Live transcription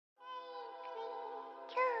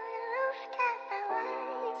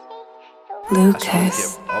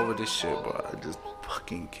Lucas. Get over this shit, bro. I just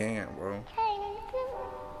fucking can't, bro.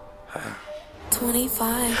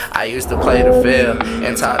 25. I used to play the field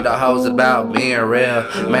and talk to hoes about being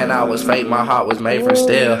real. Man, I was fake, my heart was made from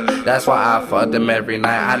steel. That's why I fucked them every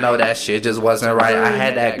night. I know that shit just wasn't right. I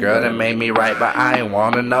had that girl that made me right, but I ain't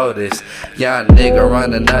wanna notice. Young nigga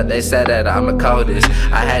running up, they said that I'm the coldest.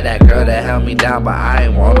 I had that girl that held me down, but I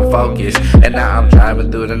ain't wanna focus. And now I'm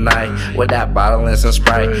driving through the night with that bottle and some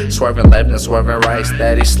Sprite, swerving left and swerving right,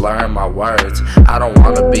 steady slurring my words. I don't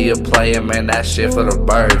wanna be a player, man, that shit for the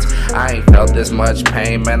birds. I ain't felt this much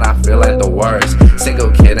pain, man, I feel like the worst.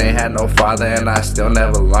 Single kid, ain't had no father, and I still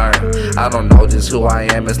never learned. I don't know just who I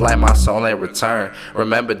am, it's like my soul ain't returned.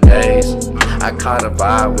 Remember days, I caught a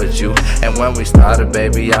vibe with you, and when we started,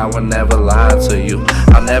 baby, I would never lie to you.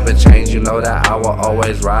 I'll never change, you know that I will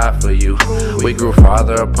always ride for you. We grew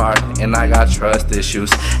farther apart, and I got trust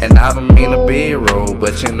issues. And I don't mean to be rude,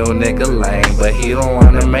 but you know nigga lame. But he don't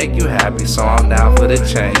wanna make you happy, so I'm down for the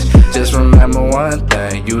change. Just remember one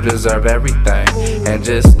thing, you deserve everything. And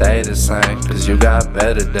just stay the same, cause you got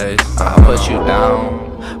better days. I put you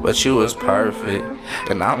down, but you was perfect.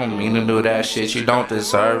 And I don't mean to do that shit, you don't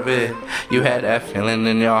deserve it. You had that feeling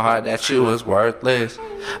in your heart that you was worthless,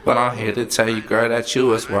 but I'm here to tell you, girl, that you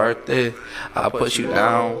was worth it. I put you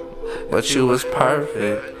down, but you was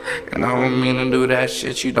perfect. And I don't mean to do that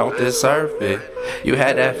shit, you don't deserve it. You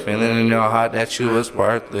had that feeling in your heart that you was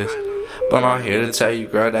worthless, but I'm here to tell you,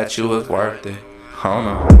 girl, that you was worth it. Hold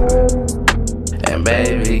on. And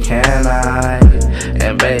baby, can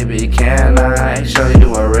I show you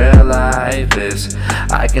what real life is?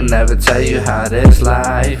 I can never tell you how this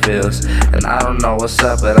life feels. And I don't know what's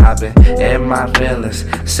up, but I've been in my feelings,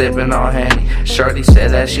 sipping on Henny. Shorty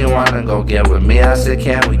said that she wanna go get with me, I said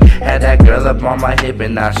can we? Had that girl up on my hip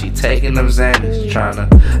and now she taking them Xannies, tryna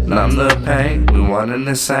numb the pain, we wanting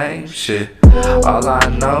the same shit. All I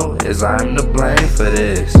know is I'm to blame for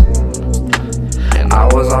this. I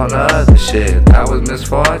was on the other shit, that was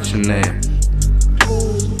misfortunate.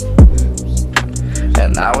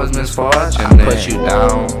 And I was misfortunate. I put you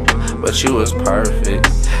down, but you was perfect.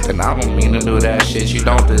 And I don't mean to do that shit, you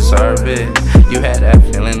don't deserve it. You had that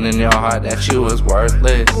feeling in your heart that you was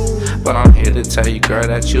worthless, but I'm here to tell you, girl,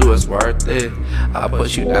 that you was worth it. I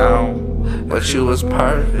put you down, but you was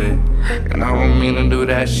perfect. And I don't mean to do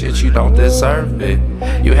that shit, you don't deserve it.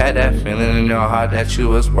 You had that feeling in your heart that you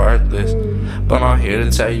was worthless, but I'm here to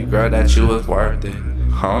tell you, girl, that you was worth it.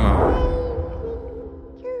 Hold on.